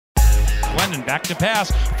Glennon back to pass,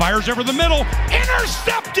 fires over the middle,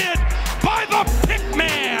 intercepted by the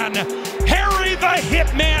Pickman. Harry the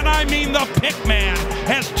Hitman, the Pickman,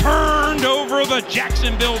 has turned over the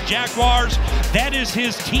Jacksonville Jaguars. That is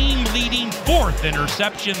his team-leading 4th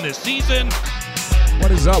interception this season. What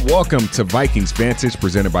is up? Welcome to Vikings Vantage,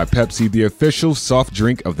 presented by Pepsi, the official soft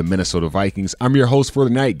drink of the Minnesota Vikings. I'm your host for the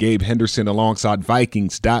night, Gabe Henderson, alongside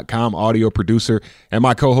Vikings.com audio producer and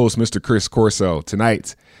my co-host, Mr. Chris Corso.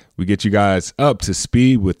 Tonight, we get you guys up to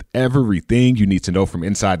speed with everything you need to know from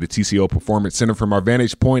inside the TCO Performance Center from our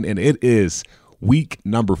vantage point, and it is week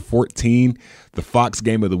number 14, the Fox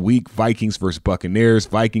game of the week, Vikings versus Buccaneers.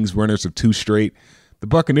 Vikings winners of 2 straight. The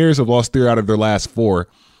Buccaneers have lost 3 out of their last 4.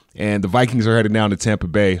 And the Vikings are headed down to Tampa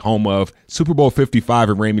Bay, home of Super Bowl 55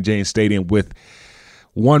 at Raymond James Stadium, with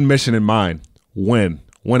one mission in mind: win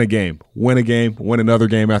a game, win another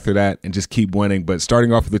game after that, and just keep winning. But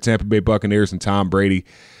starting off with the Tampa Bay Buccaneers and Tom Brady,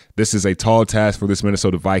 this is a tall task for this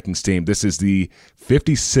Minnesota Vikings team. This is the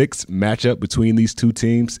 56th matchup between these two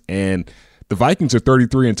teams, and the Vikings are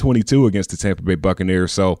 33-22 against the Tampa Bay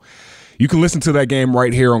Buccaneers. So you can listen to that game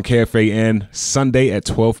right here on KFAN Sunday at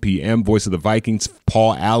 12 p.m. Voice of the Vikings,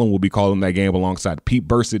 Paul Allen will be calling that game alongside Pete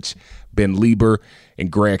Bercich, Ben Lieber,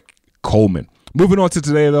 and Greg Coleman. Moving on to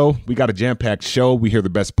today, though, we got a jam-packed show. We hear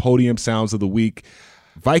the best podium sounds of the week.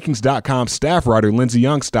 Vikings.com staff writer Lindsey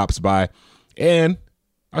Young stops by, and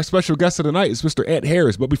our special guest of the night is Mr. Ed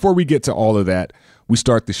Harris. But before we get to all of that, we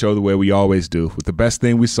start the show the way we always do, with the best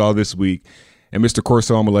thing we saw this week. And Mr.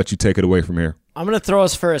 Corso, I'm going to let you take it away from here. I'm going to throw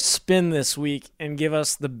us for a spin this week and give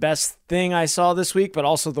us the best thing I saw this week, but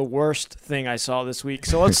also the worst thing I saw this week.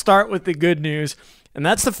 So let's start with the good news, and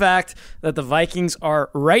that's the fact that the Vikings are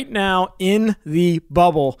right now in the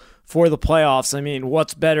bubble for the playoffs. I mean,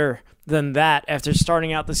 what's better than that after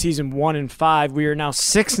starting out the season 1-5? We are now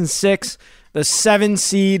 6-6, the 7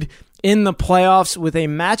 seed in the playoffs, with a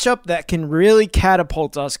matchup that can really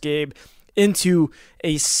catapult us, Gabe, into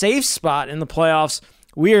a safe spot in the playoffs.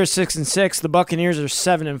 We are 6-6. The Buccaneers are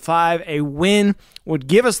 7-5. A win would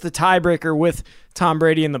give us the tiebreaker with Tom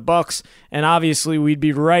Brady and the Bucs, and obviously we'd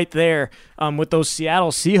be right there with those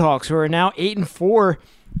Seattle Seahawks, who are now 8-4.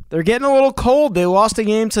 They're getting a little cold. They lost a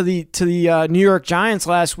game to the New York Giants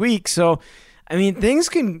last week, so I mean things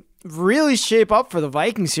can really shape up for the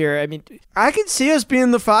Vikings here. I mean, I could see us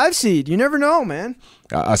being the 5 seed. You never know, man.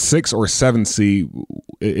 A 6 or 7 seed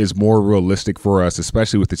is more realistic for us,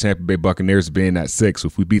 especially with the Tampa Bay Buccaneers being at 6.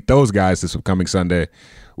 If we beat those guys this upcoming Sunday,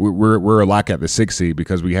 we're a lock at the 6 seed,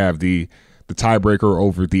 because we have the tiebreaker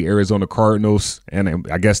over the Arizona Cardinals and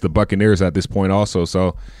I guess the Buccaneers at this point also.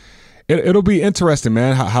 So it'll be interesting,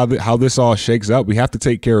 man, how this all shakes up. We have to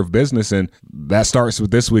take care of business, and that starts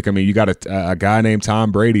with this week. I mean, you got a guy named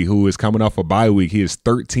Tom Brady who is coming off a bye week. He is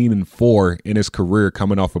 13-4 in his career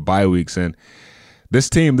coming off of bye weeks, and this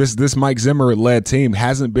team, this Mike Zimmer-led team,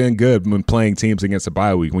 hasn't been good when playing teams against a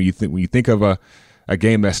bye week. When you think of a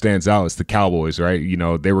game that stands out, it's the Cowboys, right? You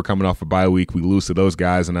know, they were coming off a bye week. We lose to those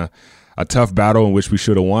guys in a tough battle in which we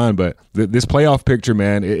should have won. But this playoff picture,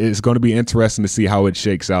 man, it's going to be interesting to see how it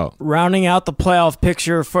shakes out. Rounding out the playoff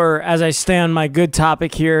picture for, as I stay on my good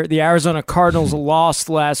topic here, the Arizona Cardinals lost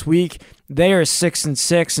last week. They are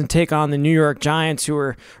 6-6 and take on the New York Giants, who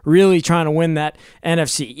are really trying to win that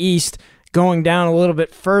NFC East. Going down a little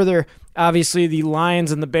bit further, obviously the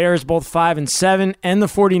Lions and the Bears both 5-7, and the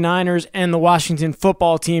 49ers and the Washington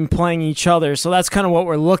football team playing each other. So that's kind of what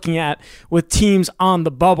we're looking at with teams on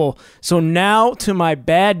the bubble. So now to my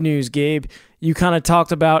bad news, Gabe. You kind of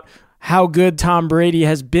talked about how good Tom Brady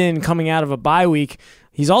has been coming out of a bye week.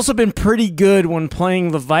 He's also been pretty good when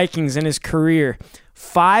playing the Vikings in his career.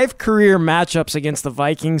 5 career matchups against the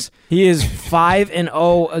Vikings. He is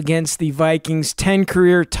 5-0 against the Vikings, 10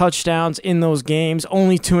 career touchdowns in those games,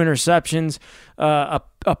 only 2 interceptions, a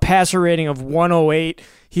passer rating of 108.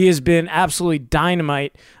 He has been absolutely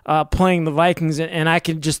dynamite playing the Vikings, and I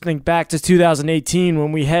can just think back to 2018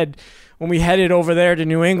 when we headed over there to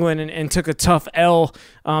New England and took a tough L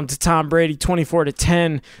to Tom Brady,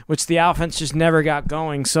 24-10, which the offense just never got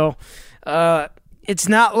going. So, it's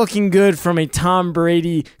not looking good from a Tom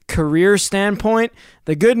Brady career standpoint.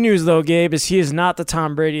 The good news, though, Gabe, is he is not the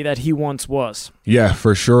Tom Brady that he once was. Yeah,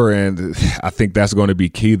 for sure. And I think that's going to be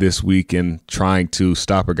key this week in trying to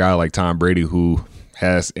stop a guy like Tom Brady, who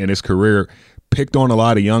has, in his career, picked on a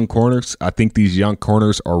lot of young corners. I think these young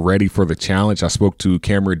corners are ready for the challenge. I spoke to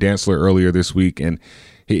Cameron Dantzler earlier this week, and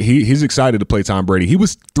he's excited to play Tom Brady. He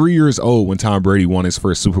was 3 years old when Tom Brady won his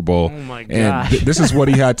first Super Bowl. Oh, my God. And this is what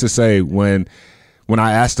he had to say when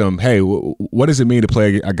I asked him, hey, what does it mean to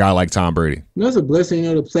play a guy like Tom Brady? It's a blessing,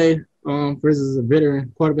 to play versus a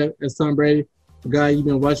veteran quarterback as Tom Brady. a guy you've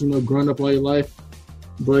been watching, growing up all your life.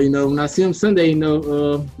 But, when I see him Sunday,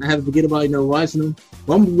 I have to forget about, watching him.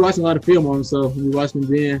 Well, I'm watching a lot of film on him, so I'll be watching him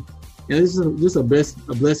then. And it's just a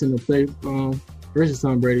blessing to play versus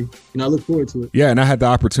Tom Brady. I look forward to it. Yeah, and I had the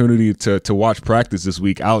opportunity to watch practice this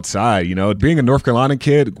week outside. Being a North Carolina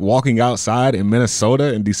kid, walking outside in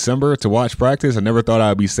Minnesota in December to watch practice, I never thought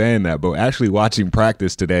I'd be saying that. But actually watching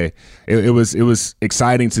practice today, it was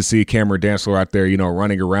exciting to see Cameron Dantzler out there,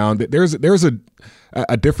 running around. There's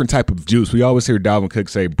a different type of juice. We always hear Dalvin Cook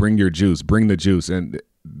say, "Bring your juice, bring the juice," and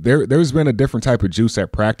there's been a different type of juice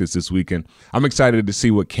at practice this weekend. I'm excited to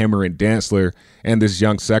see what Cameron Dantzler and this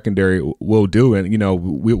young secondary will do. And,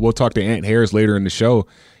 we'll talk to Ant Harris later in the show,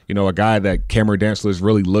 a guy that Cameron Dantzler has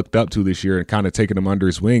really looked up to this year and kind of taken him under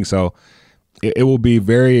his wing. So it will be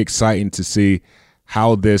very exciting to see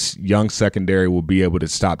how this young secondary will be able to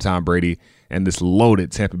stop Tom Brady and this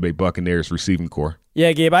loaded Tampa Bay Buccaneers receiving core.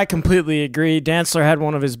 Yeah, Gabe, I completely agree. Dantzler had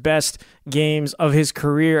one of his best games of his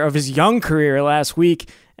career, of his young career last week,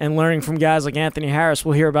 and learning from guys like Anthony Harris.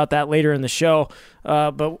 We'll hear about that later in the show.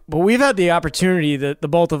 But we've had the opportunity, the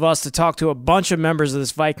both of us, to talk to a bunch of members of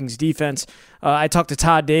this Vikings defense. I talked to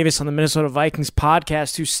Todd Davis on the Minnesota Vikings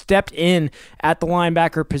podcast, who stepped in at the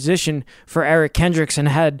linebacker position for Eric Kendricks and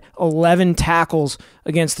had 11 tackles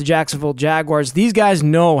against the Jacksonville Jaguars. These guys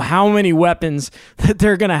know how many weapons that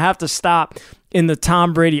they're going to have to stop in the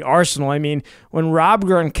Tom Brady arsenal. I mean, when Rob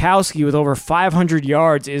Gronkowski with over 500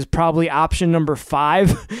 yards is probably option number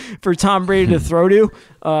 5 for Tom Brady to throw to,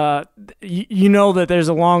 you know that there's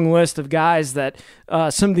a long list of guys that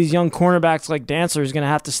some of these young cornerbacks like Dantzler is going to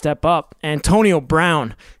have to step up. Antonio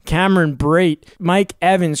Brown, Cameron Brate, Mike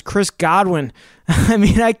Evans, Chris Godwin. I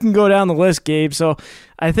mean, I can go down the list, Gabe. So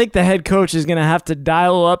I think the head coach is going to have to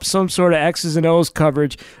dial up some sort of X's and O's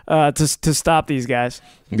coverage to stop these guys.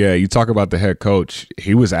 Yeah, you talk about the head coach.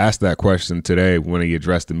 He was asked that question today when he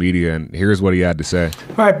addressed the media, and here's what he had to say.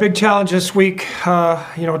 All right, big challenge this week.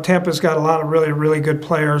 Tampa's got a lot of really, really good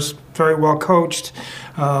players, very well coached.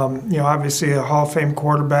 Obviously a Hall of Fame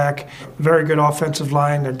quarterback, very good offensive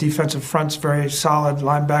line. Their defensive front's very solid.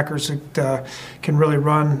 Linebackers that can really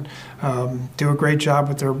run, do a great job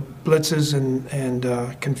with their blitzes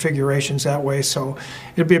and configurations that way. So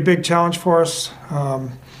it'll be a big challenge for us.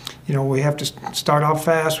 We have to start off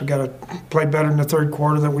fast. We got to play better in the third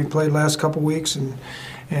quarter than we played last couple weeks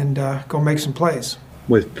and go make some plays.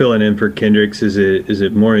 With filling in for Kendricks, is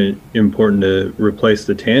it more important to replace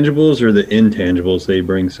the tangibles or the intangibles that he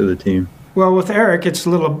brings to the team? Well, with Eric, it's a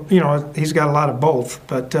little, he's got a lot of both.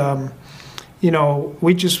 But,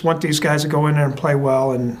 we just want these guys to go in there and play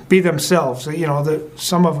well and be themselves.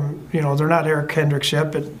 Some of them, they're not Eric Kendricks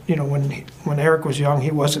yet, but, when Eric was young,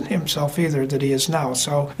 he wasn't himself either that he is now.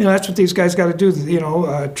 So, that's what these guys got to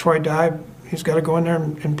do. Troy Dye, he's got to go in there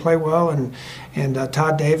and play well, and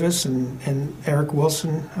Todd Davis and Eric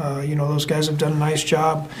Wilson, those guys have done a nice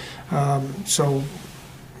job. They're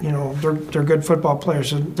good football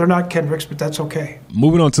players. They're not Kendricks, but that's okay.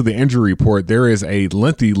 Moving on to the injury report, there is a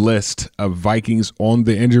lengthy list of Vikings on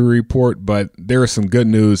the injury report, but there is some good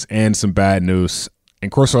news and some bad news.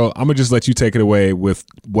 And Corso, I'm going to just let you take it away with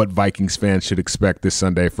what Vikings fans should expect this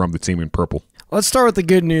Sunday from the team in purple. Let's start with the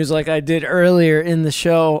good news like I did earlier in the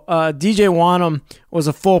show. DJ Wonnum was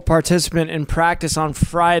a full participant in practice on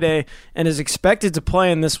Friday and is expected to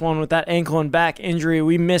play in this one with that ankle and back injury.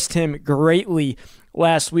 We missed him greatly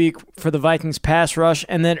last week for the Vikings pass rush.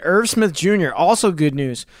 And then Irv Smith Jr., also good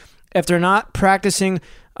news. After not practicing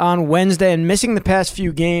on Wednesday and missing the past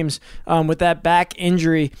few games with that back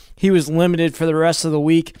injury, he was limited for the rest of the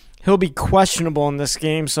week. He'll be questionable in this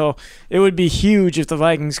game, so it would be huge if the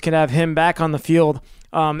Vikings could have him back on the field,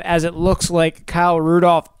 as it looks like Kyle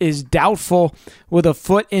Rudolph is doubtful with a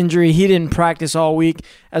foot injury. He didn't practice all week,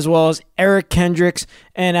 as well as Eric Kendricks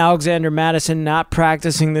and Alexander Mattison not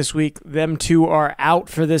practicing this week. Them two are out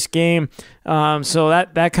for this game, so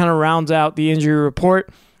that kind of rounds out the injury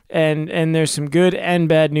report, and there's some good and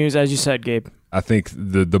bad news, as you said, Gabe. I think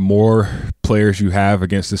the more players you have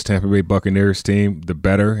against this Tampa Bay Buccaneers team, the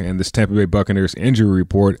better. And this Tampa Bay Buccaneers injury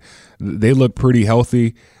report, they look pretty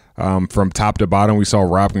healthy from top to bottom. We saw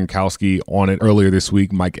Rob Gronkowski on it earlier this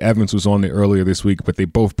week. Mike Evans was on it earlier this week, but they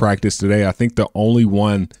both practiced today. I think the only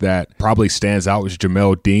one that probably stands out is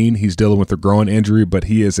Jamel Dean. He's dealing with a groin injury, but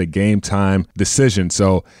he is a game-time decision.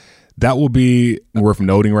 So that will be worth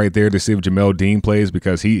noting right there to see if Jamel Dean plays,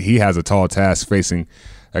 because he has a tall task facing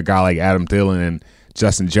a guy like Adam Thielen and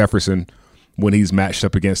Justin Jefferson when he's matched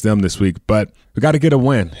up against them this week. But we got to get a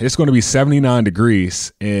win. It's going to be 79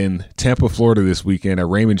 degrees in Tampa, Florida this weekend at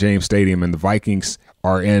Raymond James Stadium, and the Vikings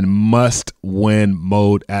are in must-win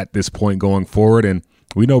mode at this point going forward. And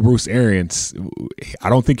We know Bruce Arians, I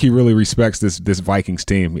don't think he really respects this Vikings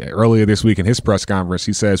team. Earlier this week in his press conference,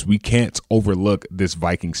 he says we can't overlook this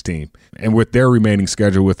Vikings team. And with their remaining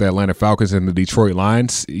schedule with the Atlanta Falcons and the Detroit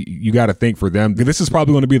Lions, you got to think for them, this is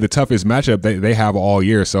probably going to be the toughest matchup they have all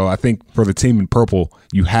year. So I think for the team in purple,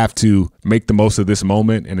 you have to make the most of this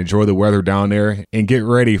moment and enjoy the weather down there and get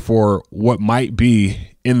ready for what might be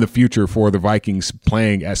in the future for the Vikings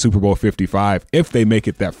playing at Super Bowl 55 if they make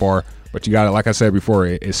it that far. But you got to, like I said before,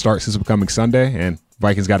 it starts this upcoming Sunday, and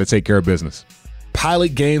Vikings got to take care of business.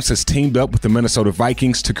 Pilot Games has teamed up with the Minnesota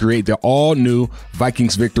Vikings to create the all-new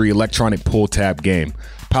Vikings Victory electronic pull tab game.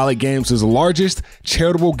 Pilot Games is the largest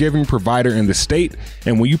charitable giving provider in the state,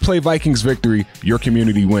 and when you play Vikings Victory, your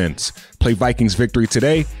community wins. Play Vikings Victory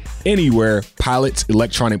today, anywhere Pilot's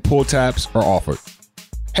electronic pull tabs are offered.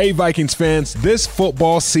 Hey Vikings fans, this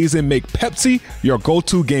football season make Pepsi your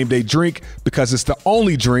go-to game day drink because it's the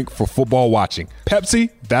only drink for football watching.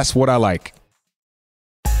 Pepsi, that's what I like.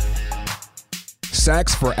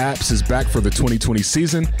 Sacks for Apps is back for the 2020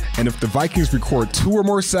 season, and if the Vikings record 2 or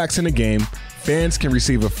more sacks in a game, fans can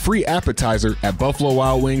receive a free appetizer at Buffalo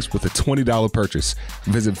Wild Wings with a $20 purchase.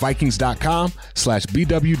 Visit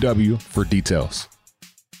Vikings.com/BWW for details.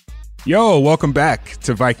 Yo, welcome back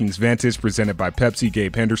to Vikings Vantage presented by Pepsi.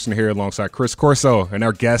 Gabe Henderson here alongside Chris Corso and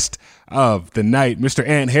our guest of the night, Mr.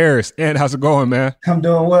 Ant Harris. Ant, how's it going, man? I'm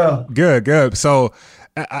doing well. Good. So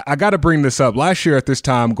I got to bring this up. Last year at this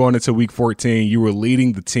time, going into week 14, you were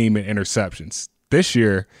leading the team in interceptions. This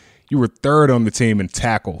year, you were third on the team in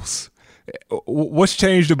tackles. What's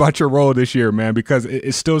changed about your role this year, man? Because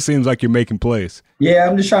it still seems like you're making plays. Yeah,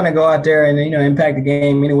 I'm just trying to go out there and, impact the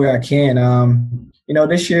game any way I can.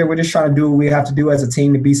 This year we're just trying to do what we have to do as a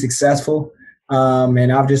team to be successful. And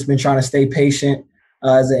I've just been trying to stay patient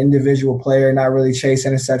as an individual player, not really chase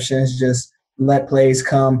interceptions, just let plays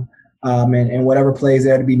come and whatever plays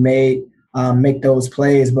there to be made, make those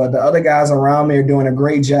plays. But the other guys around me are doing a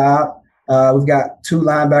great job. We've got 2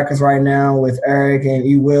 linebackers right now with Eric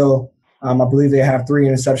and Will. I believe they have 3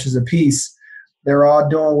 interceptions apiece. They're all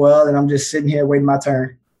doing well, and I'm just sitting here waiting my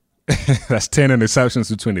turn. That's 10 interceptions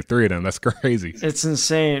between the 3 of them. That's crazy. It's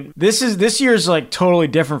insane. This year's like totally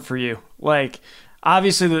different for you. Like,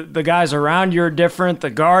 obviously the guys around you are different.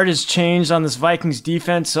 The guard has changed on this Vikings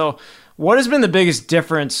defense. So what has been the biggest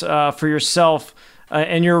difference for yourself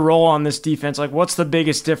and your role on this defense? Like, what's the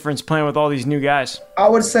biggest difference playing with all these new guys? I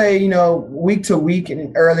would say, week to week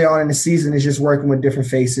and early on in the season is just working with different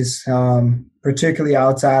faces, particularly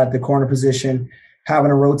outside the corner position,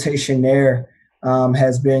 having a rotation there.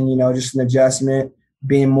 Has been, just an adjustment,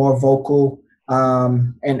 being more vocal,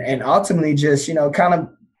 and ultimately just, kind of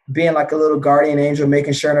being like a little guardian angel,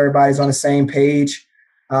 making sure everybody's on the same page.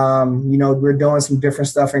 We're doing some different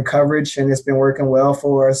stuff in coverage, and it's been working well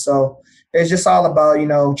for us. So it's just all about,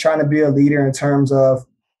 trying to be a leader in terms of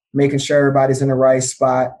making sure everybody's in the right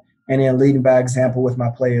spot and then leading by example with my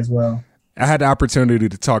play as well. I had the opportunity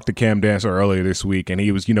to talk to Cam Dancer earlier this week, and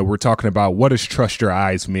he was, we're talking about what does trust your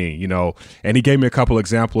eyes mean, and he gave me a couple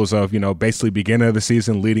examples of, basically beginning of the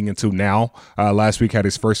season leading into now. Last week had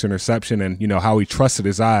his first interception and, how he trusted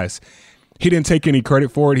his eyes. He didn't take any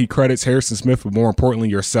credit for it. He credits Harrison Smith, but more importantly,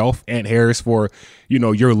 yourself, Ant Harris, for,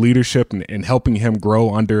 your leadership and helping him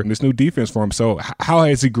grow under this new defense for him. So how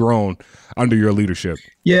has he grown under your leadership?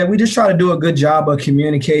 Yeah, we just try to do a good job of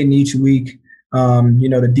communicating each week.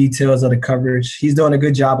 The details of the coverage. He's doing a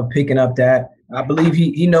good job of picking up that. I believe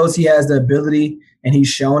he knows he has the ability and he's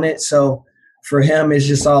shown it. So for him, it's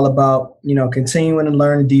just all about, continuing to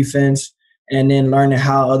learn the defense and then learning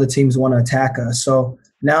how other teams want to attack us. So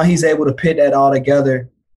now he's able to put that all together.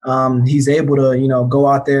 He's able to, go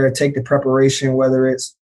out there, take the preparation, whether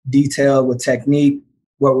it's detailed with technique,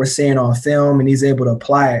 what we're seeing on film, and he's able to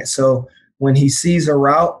apply it. So when he sees a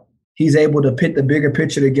route, he's able to put the bigger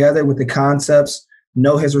picture together with the concepts,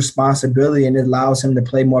 know his responsibility, and it allows him to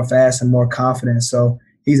play more fast and more confident. So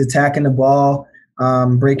he's attacking the ball,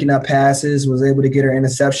 breaking up passes, was able to get her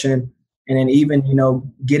interception, and then even,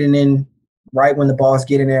 getting in right when the ball's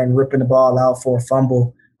getting there and ripping the ball out for a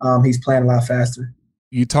fumble. He's playing a lot faster.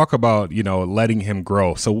 You talk about, letting him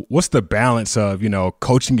grow. So what's the balance of,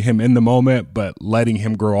 coaching him in the moment, but letting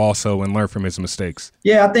him grow also and learn from his mistakes?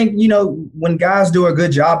 Yeah, I think, when guys do a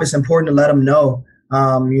good job, it's important to let them know,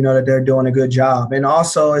 that they're doing a good job. And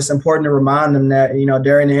also it's important to remind them that,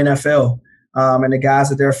 they're in the NFL and the guys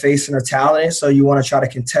that they're facing are talented. So you want to try to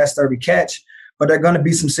contest every catch. But there are going to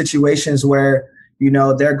be some situations where,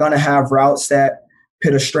 they're going to have routes that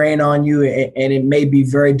put a strain on you, and it may be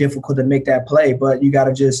very difficult to make that play, but you got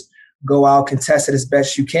to just go out, contest it as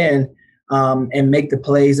best you can, and make the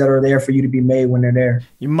plays that are there for you to be made when they're there.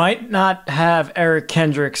 You might not have Eric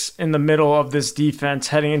Kendricks in the middle of this defense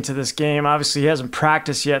heading into this game. Obviously, he hasn't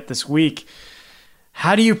practiced yet this week.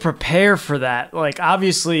 How do you prepare for that? Like,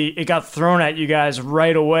 obviously, it got thrown at you guys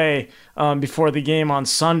right away before the game on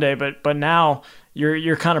Sunday, but now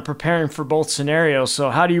you're kind of preparing for both scenarios. So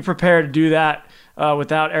how do you prepare to do that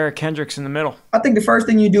without Eric Kendricks in the middle? I think the first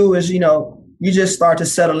thing you do is, you just start to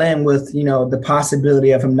settle in with, the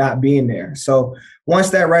possibility of him not being there. So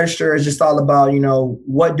once that register is just all about,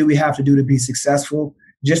 what do we have to do to be successful,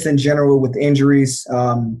 just in general with injuries,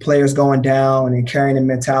 players going down and carrying the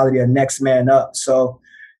mentality of next man up. So,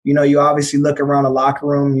 you obviously look around the locker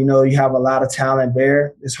room, you have a lot of talent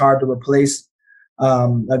there. It's hard to replace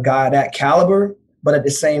a guy that caliber, but at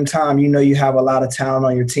the same time, you have a lot of talent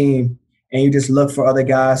on your team. And you just look for other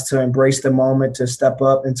guys to embrace the moment, to step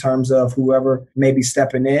up in terms of whoever may be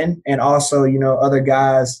stepping in. And also, other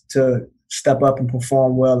guys to step up and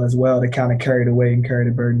perform well as well to kind of carry the weight and carry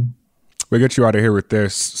the burden. We'll get you out of here with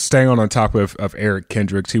this. Staying on top of Eric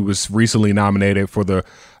Kendricks, he was recently nominated for the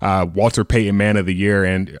Walter Payton Man of the Year.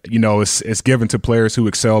 And, it's given to players who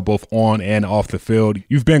excel both on and off the field.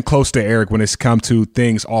 You've been close to Eric when it's come to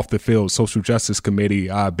things off the field, social justice committee,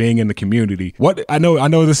 being in the community. I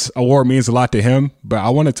know this award means a lot to him, but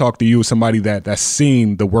I want to talk to you as somebody that's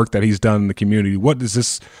seen the work that he's done in the community. What does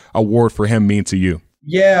this award for him mean to you?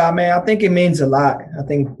 Yeah, I think it means a lot. I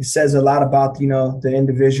think it says a lot about, the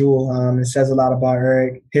individual. It says a lot about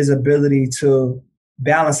Eric, his ability to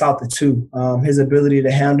balance out the two, his ability to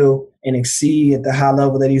handle and exceed at the high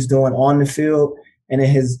level that he's doing on the field, and then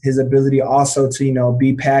his ability also to,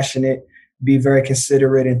 be passionate, be very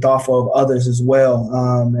considerate and thoughtful of others as well,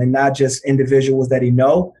 and not just individuals that he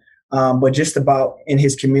but just about in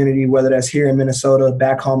his community, whether that's here in Minnesota,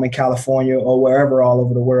 back home in California, or wherever all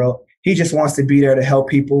over the world. He just wants to be there to help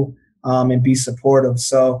people and be supportive.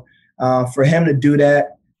 So for him to do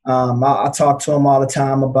that, I talk to him all the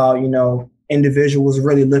time about, individuals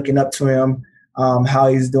really looking up to him, how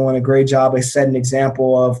he's doing a great job of setting an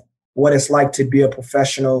example of what it's like to be a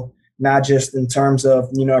professional, not just in terms of,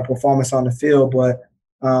 a performance on the field, but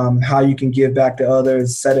how you can give back to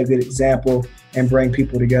others, set a good example, and bring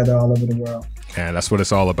people together all over the world. And that's what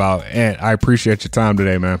it's all about. And I appreciate your time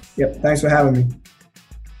today, man. Yep. Thanks for having me.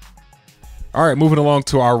 All right, moving along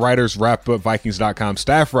to our writers wrap up. Vikings.com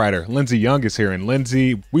staff writer Lindsey Young is here. And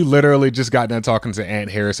Lindsey, we literally just got done talking to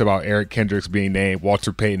Ant Harris about Eric Kendricks being named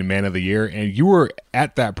Walter Payton Man of the Year. And you were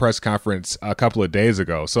at that press conference a couple of days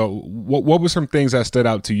ago. So what were some things that stood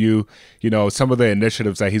out to you, some of the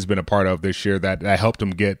initiatives that he's been a part of this year that helped him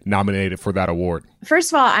get nominated for that award?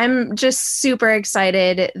 First of all, I'm just super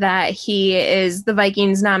excited that he is the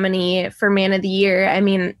Vikings nominee for Man of the Year. I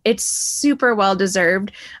mean, it's super well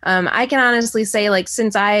deserved. I can honestly say,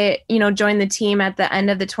 since I, joined the team at the end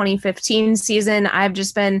of the 2015 season, I've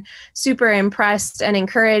just been super impressed and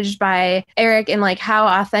encouraged by Eric and how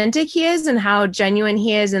authentic he is and how genuine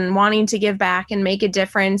he is and wanting to give back and make a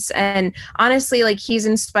difference. And honestly, he's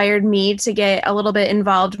inspired me to get a little bit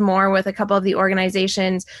involved more with a couple of the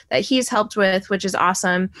organizations that he's helped with, which is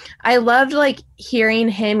awesome. I loved hearing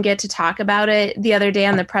him get to talk about it the other day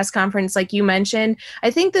on the press conference, like you mentioned.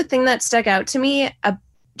 I think the thing that stuck out to me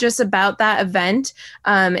just about that event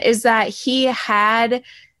is that he had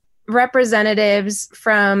representatives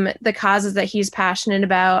from the causes that he's passionate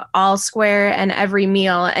about all square and every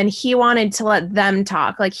meal, and he wanted to let them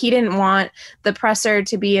talk. He didn't want the presser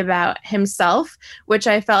to be about himself, which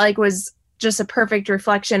I felt like was just a perfect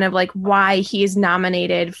reflection of why he's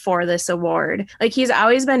nominated for this award. He's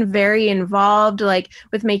always been very involved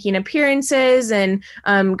with making appearances and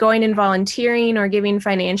going and volunteering or giving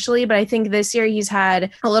financially, but I think this year he's had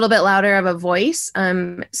a little bit louder of a voice,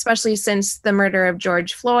 especially since the murder of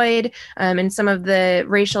George Floyd and some of the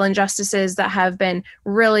racial injustices that have been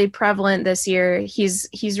really prevalent this year.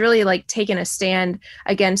 He's really taken a stand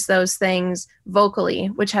against those things vocally,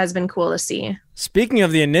 which has been cool to see. Speaking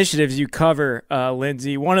of the initiatives you cover,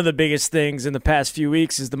 Lindsey, one of the biggest things in the past few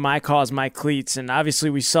weeks is the My Cause, My Cleats. And obviously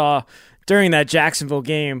we saw during that Jacksonville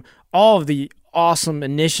game all of the awesome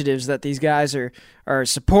initiatives that these guys are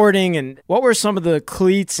supporting. And what were some of the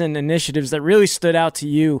cleats and initiatives that really stood out to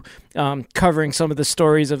you covering some of the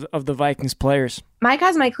stories of the Vikings players? My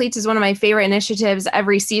Cause, My Cleats is one of my favorite initiatives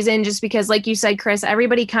every season, just because, like you said, Chris,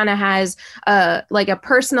 everybody kind of has a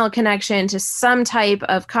personal connection to some type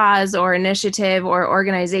of cause or initiative or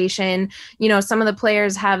organization. Some of the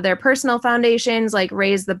players have their personal foundations, like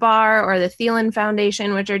Raise the Bar or the Thielen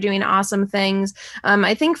Foundation, which are doing awesome things.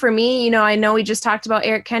 I think for me, I know we just talked about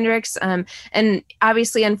Eric Kendricks, and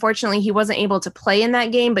obviously, unfortunately, he wasn't able to play in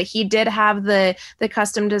that game, but he did have the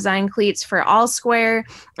custom design cleats for All Square,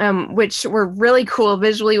 which were really cool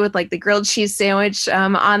visually with like the grilled cheese sandwich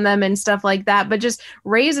on them and stuff like that, but just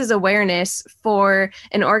raises awareness for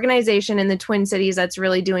an organization in the Twin Cities that's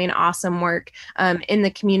really doing awesome work in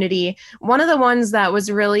the community. One of the ones that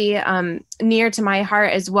was really near to my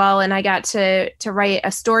heart as well, and I got to write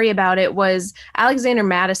a story about it, was Alexander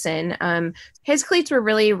Madison. His cleats were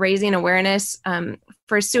really raising awareness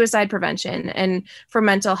for suicide prevention and for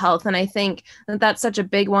mental health. And I think that's such a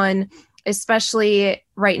big one, especially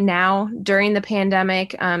right now during the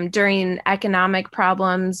pandemic, during economic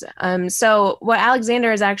problems. So what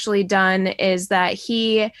Alexander has actually done is that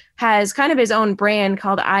he has kind of his own brand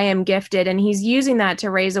called I Am Gifted, and he's using that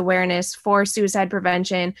to raise awareness for suicide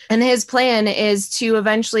prevention. And his plan is to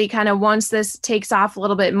eventually kind of, once this takes off a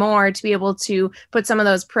little bit more, to be able to put some of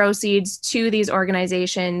those proceeds to these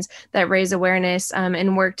organizations that raise awareness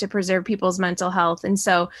and work to preserve people's mental health. And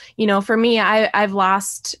so, for me, I've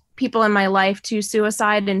lost people in my life to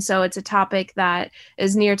suicide, and so it's a topic that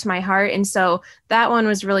is near to my heart. And so that one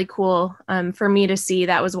was really cool for me to see.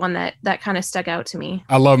 That was one that kind of stuck out to me.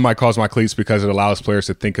 I love My Cause, My Cleats because it allows players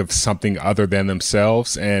to think of something other than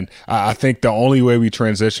themselves. And I think the only way we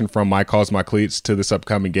transition from My Cause, My Cleats to this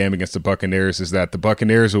upcoming game against the Buccaneers is that the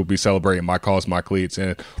Buccaneers will be celebrating My Cause, My Cleats,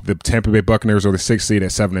 and the Tampa Bay Buccaneers are the 6th seed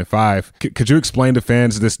at 7-5. Could you explain to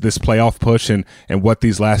fans this playoff push and what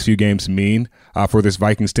these last few games mean for this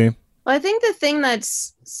Vikings team? Well, I think the thing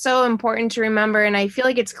that's so important to remember, and I feel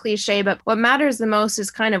like it's cliche, but what matters the most is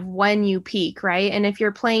kind of when you peak, right? And if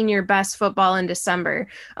you're playing your best football in December,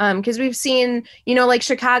 because we've seen, like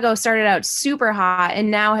Chicago started out super hot and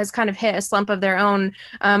now has kind of hit a slump of their own,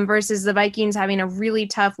 versus the Vikings having a really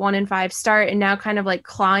tough 1-5 start and now kind of like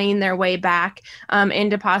clawing their way back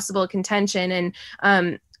into possible contention.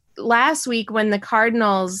 And last week when the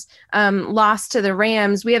Cardinals lost to the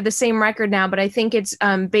Rams, we have the same record now, but I think it's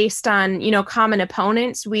based on, common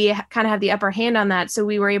opponents. We kind of have the upper hand on that. So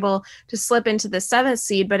we were able to slip into the 7th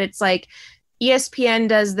seed, but it's like ESPN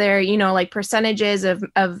does their, like percentages of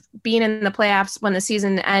being in the playoffs when the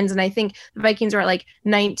season ends. And I think the Vikings are at like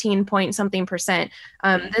 19-point-something%.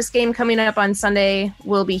 This game coming up on Sunday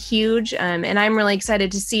will be huge. And I'm really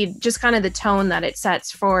excited to see just kind of the tone that it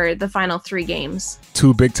sets for the final 3 games.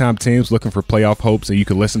 2 big-time teams looking for playoff hopes, and you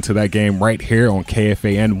can listen to that game right here on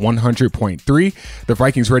KFAN 100.3. The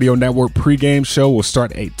Vikings Radio Network pregame show will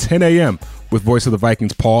start at 10 a.m. with Voice of the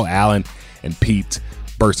Vikings Paul Allen and Pete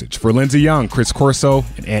Bercich. For Lindsey Young, Chris Corso,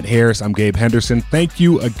 and Ant Harris, I'm Gabe Henderson. Thank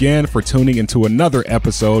you again for tuning into another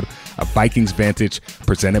episode of Vikings Vantage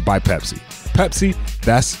presented by Pepsi. Pepsi,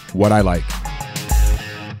 that's what I like.